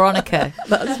doing the Veronica.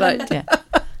 That's right. Yeah.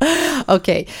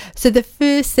 Okay, so the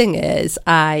first thing is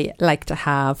I like to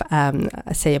have,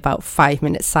 say, about 5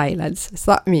 minutes silence.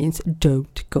 So that means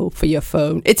don't go for your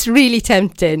phone. It's really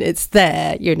tempting. It's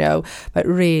there, but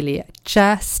really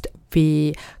just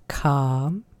be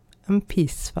calm and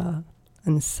peaceful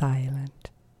and silent.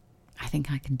 I think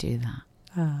I can do that.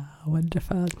 Ah,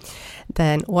 wonderful.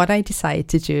 Then what I decide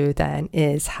to do then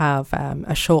is have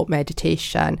a short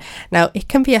meditation. Now, it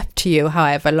can be up to you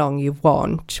however long you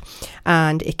want,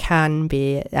 and it can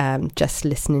be just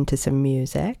listening to some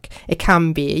music. It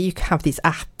can be, you can have these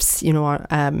apps,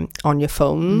 on your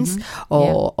phones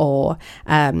or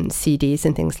CDs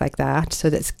and things like that. So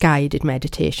that's guided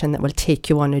meditation that will take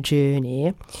you on a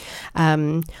journey.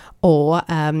 Or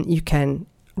you can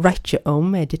write your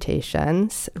own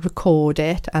meditations, record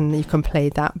it, and you can play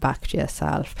that back to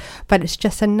yourself. But it's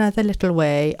just another little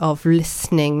way of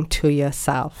listening to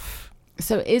yourself.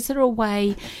 So is there a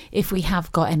way, if we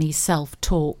have got any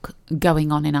self-talk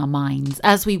going on in our minds,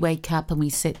 as we wake up and we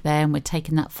sit there and we're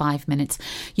taking that 5 minutes,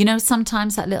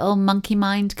 sometimes that little monkey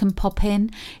mind can pop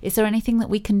in. Is there anything that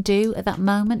we can do at that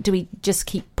moment? Do we just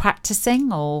keep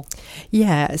practicing, or?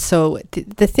 Yeah, so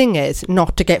the thing is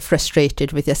not to get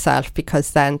frustrated with yourself,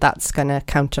 because then that's going to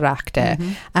counteract it.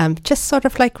 Just sort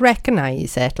of like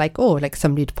recognise it, like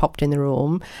somebody popped in the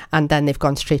room and then they've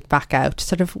gone straight back out,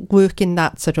 sort of work in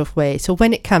that sort of way. So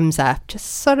when it comes up, just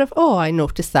sort of, I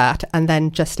noticed that, and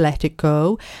then just let it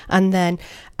go. And then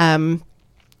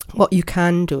what you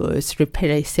can do is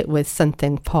replace it with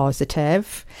something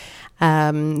positive.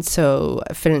 So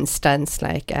for instance,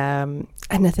 like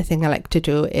another thing I like to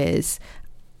do is,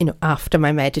 after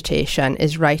my meditation,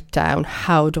 is write down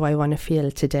how do I want to feel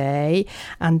today,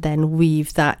 and then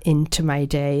weave that into my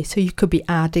day. So you could be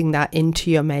adding that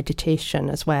into your meditation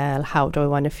as well. How do I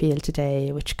want to feel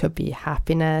today? Which could be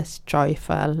happiness,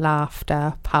 joyful,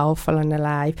 laughter, powerful and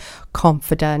alive,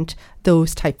 confident,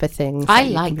 those type of things. I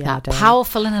like that.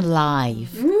 Powerful and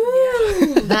alive.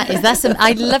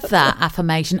 I love that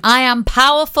affirmation. I am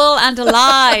powerful and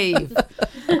alive.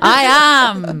 I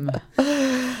am.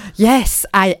 Yes,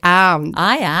 I am.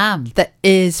 I am. There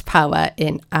is power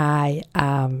in I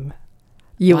am.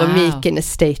 You were Wow. making a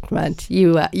statement.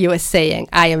 You were saying,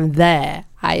 I am there.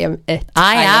 I am it.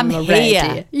 I am ready."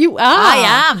 here. You are. I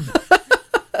am.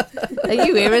 Are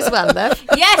you here as well, though?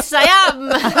 Yes, I am.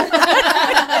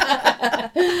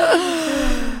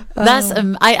 That's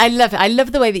I love it. I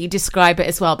love the way that you describe it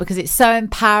as well, because it's so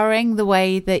empowering, the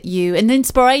way that you, and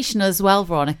inspirational as well,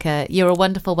 Veronica. You're a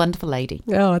wonderful, wonderful lady.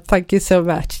 Oh, thank you so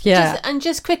much. Yeah.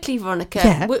 Just quickly, Veronica.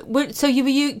 Yeah. So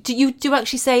do you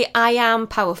actually say I am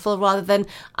powerful rather than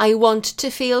I want to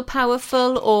feel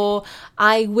powerful or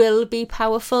I will be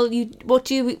powerful?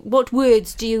 What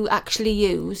words do you actually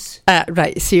use?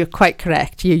 Right, so you're quite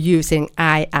correct. You're using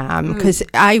I am, because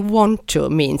I want to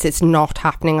means it's not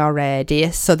happening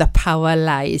already. So the power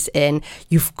lies in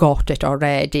you've got it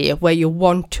already. Where you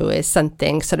want to is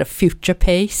something sort of future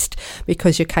paced,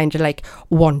 because you're kind of like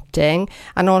wanting.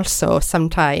 And also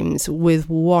sometimes with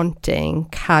wanting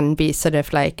can be sort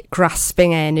of like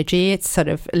grasping energy. It's sort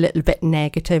of a little bit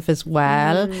negative as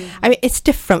well. I mean, it's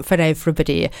different for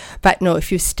everybody, but no,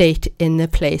 if you state in the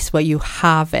place where you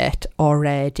have it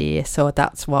already, so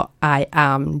that's what I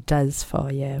am does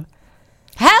for you.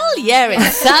 Hell yeah,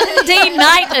 it's Sunday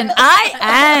night and I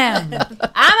am.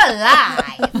 I'm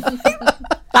alive.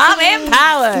 I'm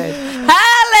empowered.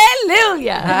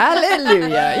 Hallelujah.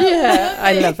 Hallelujah. Yeah,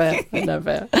 I love it. I love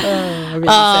it. Oh,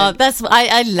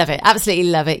 I love it. Absolutely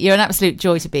love it. You're an absolute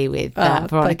joy to be with,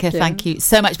 Veronica. Thank you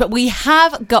so much. But we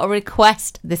have got a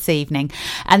request this evening,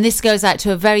 and this goes out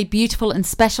to a very beautiful and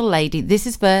special lady. This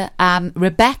is for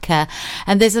Rebecca,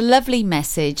 and there's a lovely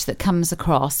message that comes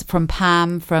across from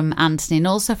Pam, from Anthony, and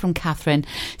also from Catherine,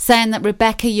 saying that,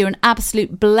 Rebecca, you're an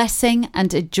absolute blessing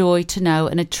and a joy to know,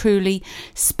 and a truly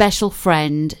special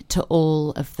friend to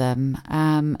all of them,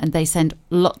 and they send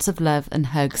lots of love and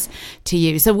hugs to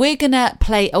you. So we're gonna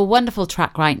play a wonderful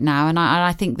track right now, and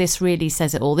I think this really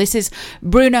says it all. This is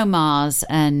Bruno Mars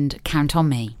and Count on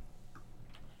Me.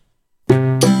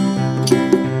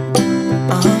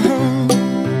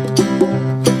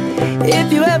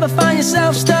 If you ever find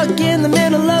yourself stuck in the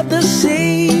middle of the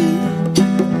sea,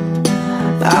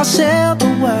 I'll sail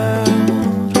the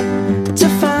world to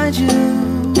find you.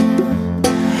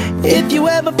 If you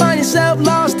ever find yourself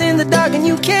lost in the dark and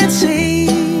you can't see,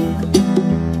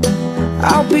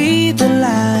 I'll be the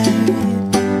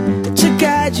light to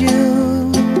guide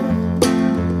you.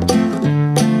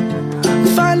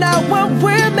 Find out what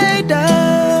we're made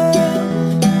of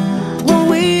when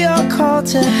we are called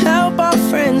to help our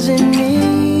friends in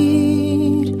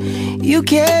need. You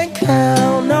can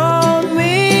count on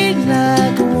me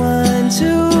like 1,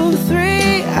 2,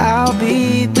 3, I'll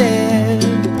be there.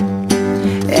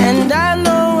 And I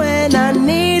know when I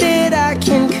need it, I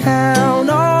can count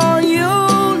on you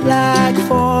like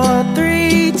 4,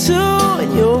 3, 2,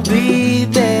 and you'll be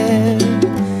there.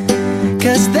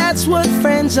 'Cause that's what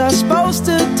friends are supposed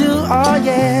to do, oh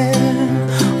yeah.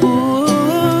 Ooh,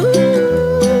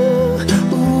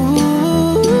 ooh,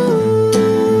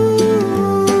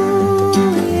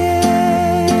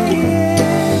 yeah,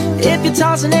 yeah. If you're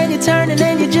tossing and you're turning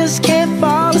and you just can't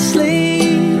fall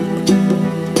asleep,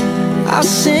 I'll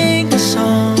sing a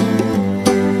song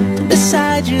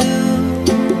beside you.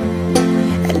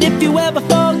 And if you ever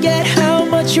forget how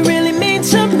much you really mean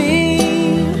to me,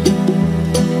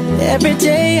 every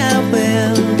day I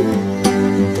will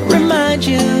remind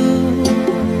you.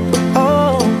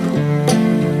 Oh,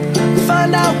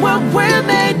 find out what we're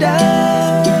made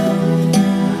of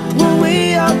when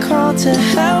we are called to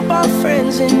help our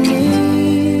friends in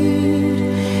need.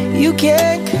 You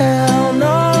can count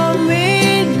on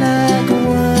me like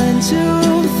 1,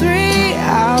 2, 3,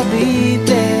 I'll be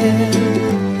there.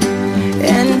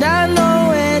 And I know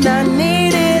when I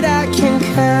need it, I can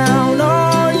count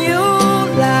on you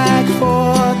like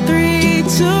 4, 3,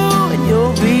 2, and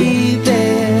you'll be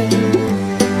there.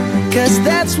 'Cause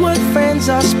that's what friends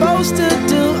are supposed to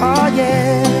do, oh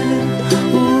yeah.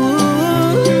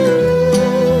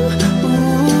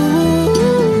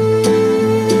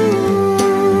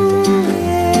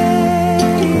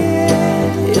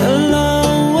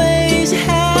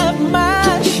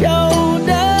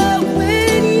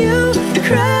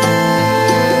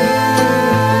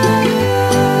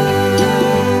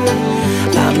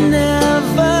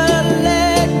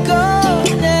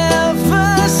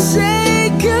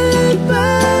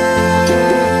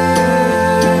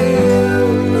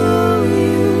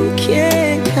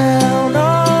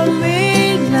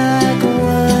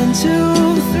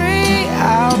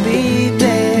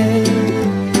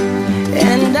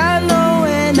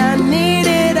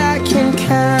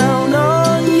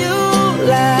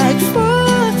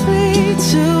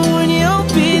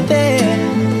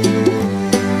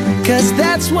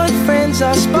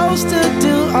 Are supposed to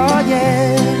do, oh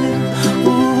yeah.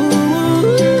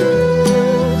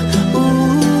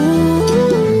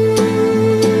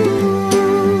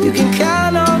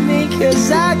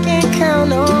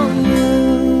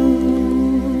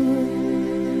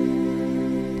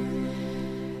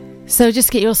 So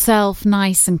just get yourself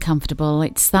nice and comfortable.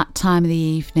 It's that time of the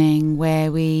evening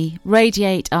where we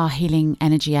radiate our healing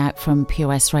energy out from Pure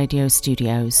West Radio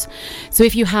Studios. So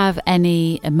if you have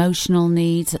any emotional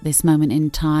needs at this moment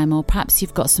in time, or perhaps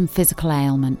you've got some physical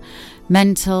ailment,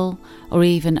 mental or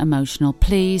even emotional,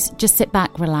 please just sit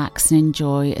back, relax and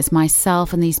enjoy as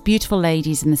myself and these beautiful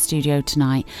ladies in the studio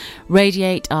tonight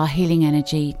radiate our healing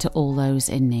energy to all those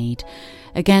in need.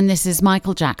 Again, this is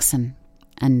Michael Jackson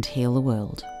and Heal the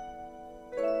World.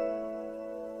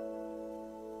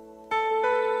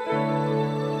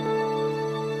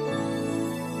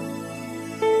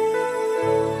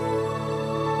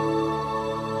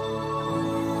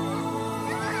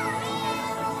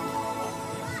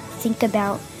 Think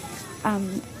about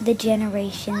the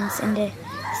generations and to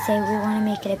say we want to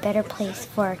make it a better place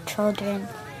for our children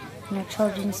and our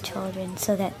children's children,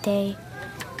 so that they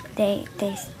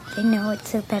know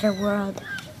it's a better world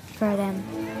for them,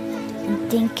 and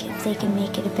think if they can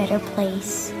make it a better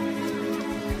place.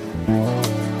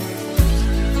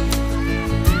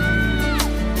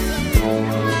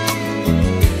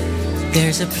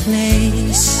 There's a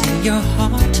place in your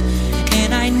heart,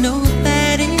 and I know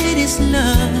that it is love,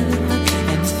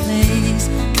 and this place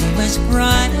is much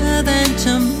brighter than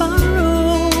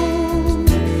tomorrow.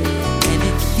 And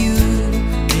if you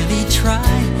really try,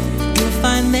 you'll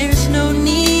find there's no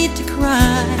need to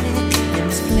cry. In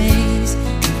this place,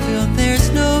 you feel there's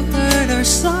no hurt or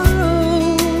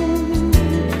sorrow.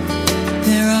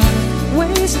 There are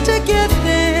ways to get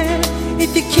there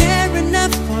if you care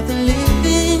enough for the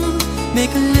living.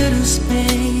 Make a little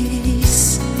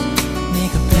space,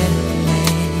 make a better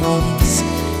place.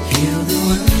 Heal the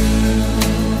world,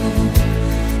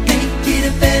 make it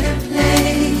a better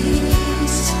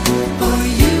place for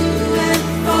you and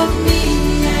for me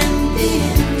and the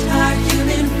entire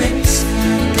human race.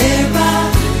 There are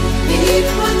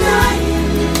people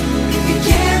dying. If you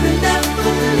care enough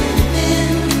for the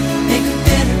living, make a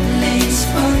better place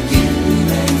for you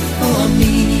and for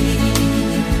me.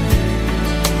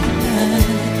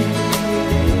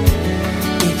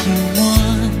 If you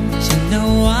want to know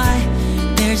why,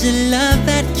 there's a love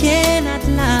that cannot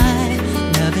lie.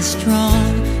 Love is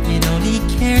strong, it only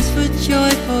cares for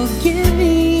joyful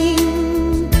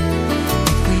giving.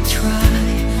 If we try,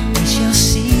 we shall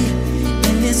see.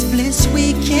 In this bliss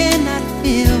we cannot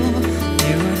feel.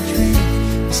 There are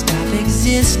dreams, we stop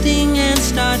existing and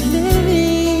start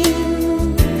living.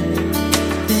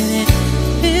 Then it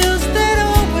feels that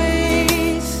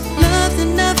always love's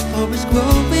enough for us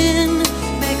growing.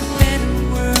 Make a better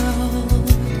world,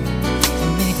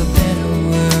 make a better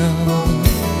world.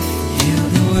 Heal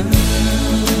the world,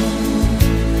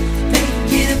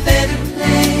 make it a better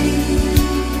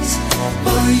place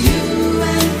for you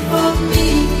and for me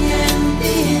and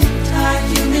the entire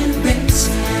human race.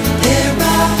 There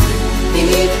are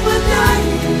people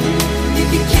dying. If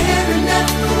you care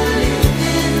enough for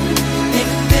living, make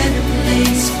a better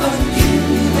place for you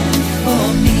and for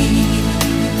me.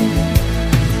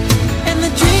 And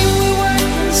the dream we were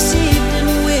conceived in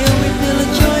will reveal a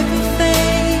joyful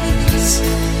face.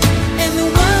 And the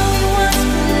world we once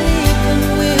believed in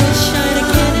will shine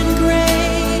again in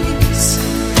grace.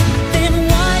 Then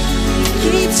why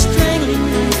keep strangling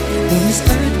me when this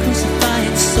earth crucify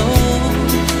its soul?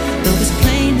 Though it's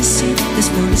plain to see this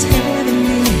world is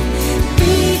heavenly,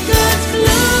 because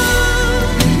love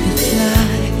can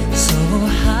fly so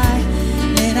high.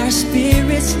 Let our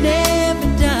spirits never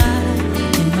die.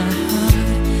 In my heart,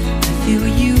 I feel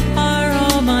you are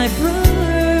all my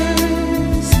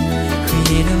brothers.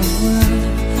 Create a world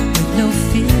with no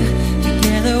fear.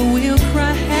 Together we'll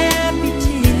cry happy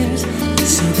tears.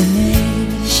 See the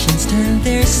nations turn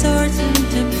their swords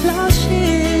into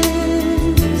plowshares.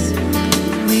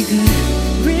 We could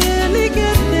really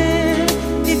get there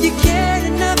if you cared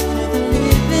enough for the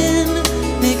living.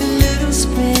 Make a little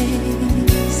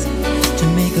space to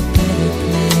make a better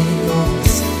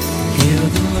place. Heal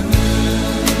the world,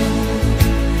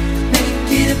 make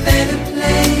it a better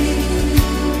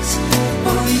place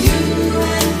for you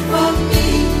and for me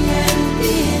and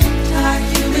the entire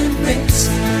human race.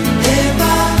 There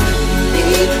are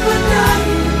people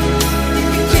dying. If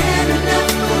you care enough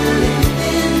for the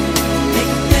living,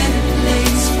 make a better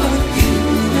place for you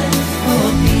and for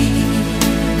me.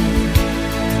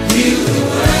 Heal the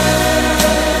world,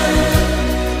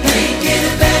 make it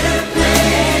a better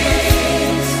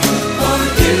place for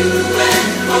you and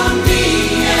for me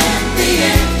and the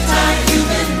entire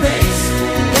human race.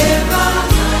 There are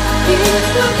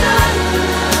people dying.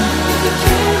 If you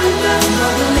care enough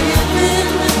for the living,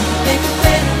 make a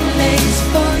better place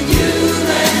for you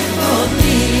and for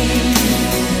me.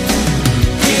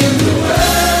 Heal the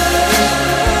world,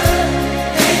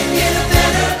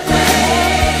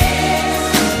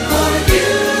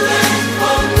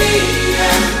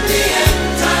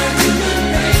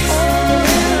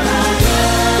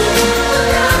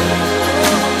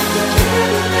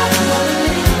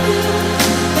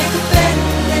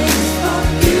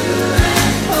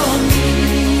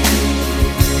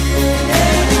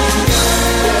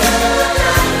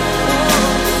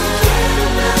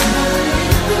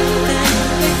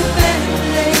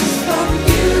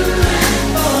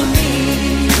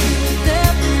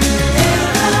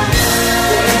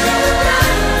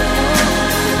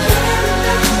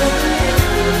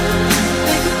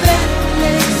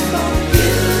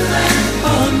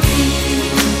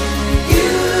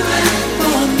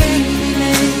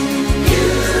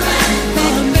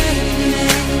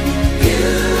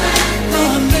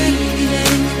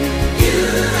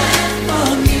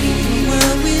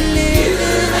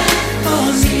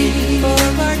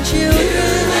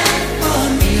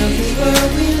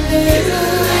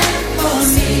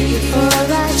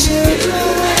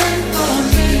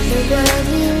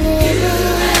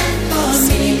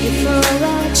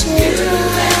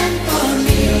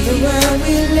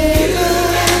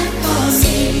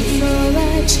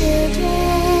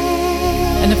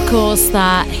 And of course,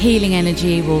 that healing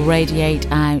energy will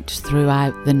radiate out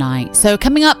throughout the night. So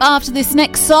coming up after this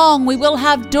next song, we will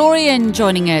have Dorian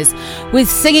joining us with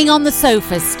Singing on the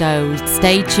Sofa. So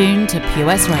stay tuned to Pure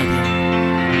West Radio.